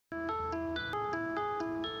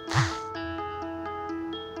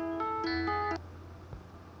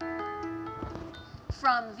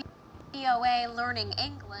From VOA Learning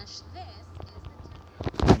English,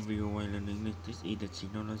 VOA Learning English, this is the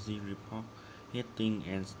technology report. Hitting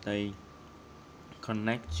and stay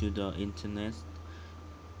connect to the internet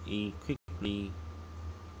is quickly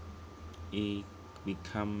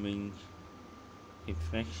becoming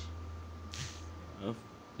effect of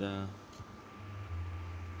the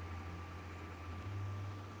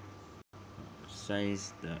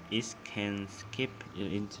says that it can skip the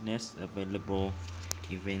internet available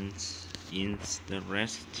events in the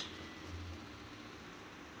rest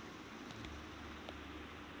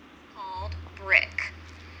called Brick.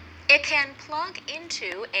 It can plug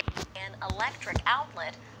into an electric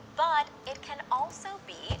outlet, but it can also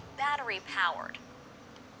be battery powered.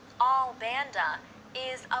 Al Banda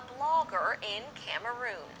is a blogger in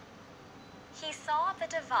Cameroon. He saw the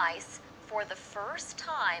device for the first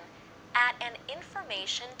time at an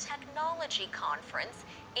information technology conference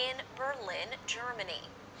in Berlin, Germany.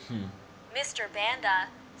 Mr. Banda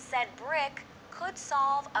said Brick could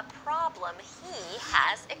solve a problem he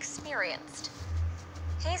has experienced.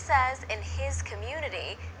 He says in his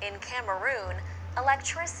community in Cameroon,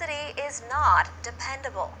 electricity is not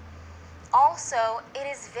dependable. Also, it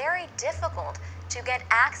is very difficult to get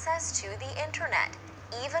access to the internet,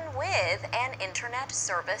 even with an internet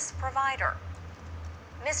service provider.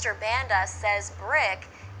 Mr. Banda says Brick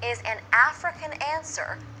is an African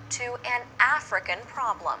answer to an African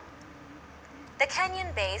problem. The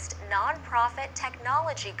Kenyan-based non-profit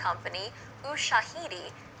technology company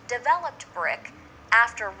Ushahidi developed Brick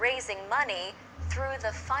after raising money through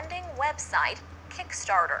the funding website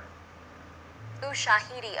Kickstarter.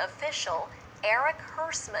 Ushahidi official Eric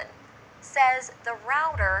Hersman says the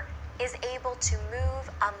router is able to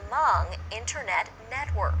move among internet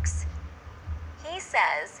networks. He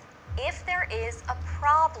says if there is a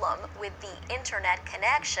problem with the internet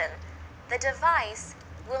connection, the device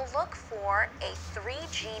will look for a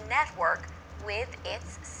 3G network with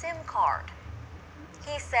its SIM card.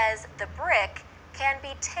 He says the Brick can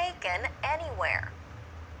be taken anywhere.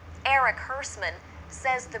 Eric Hersman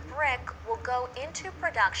says the Brick will go into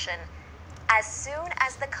production as soon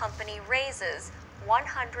as the company raises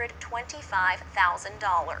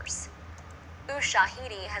 $125,000.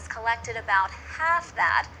 Ushahidi has collected about half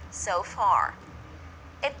that so far.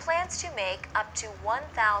 It plans to make up to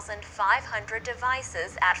 1,500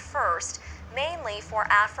 devices at first, mainly for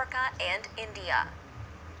Africa and India.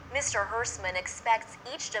 Mr. Hersman expects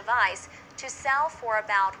each device to sell for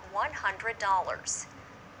about $100.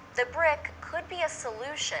 The Brick could be a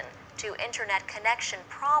solution to internet connection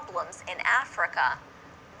problems in Africa,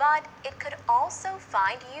 but it could also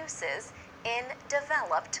find uses in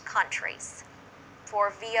developed countries.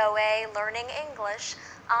 For VOA Learning English,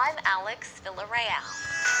 I'm Alex Villarreal.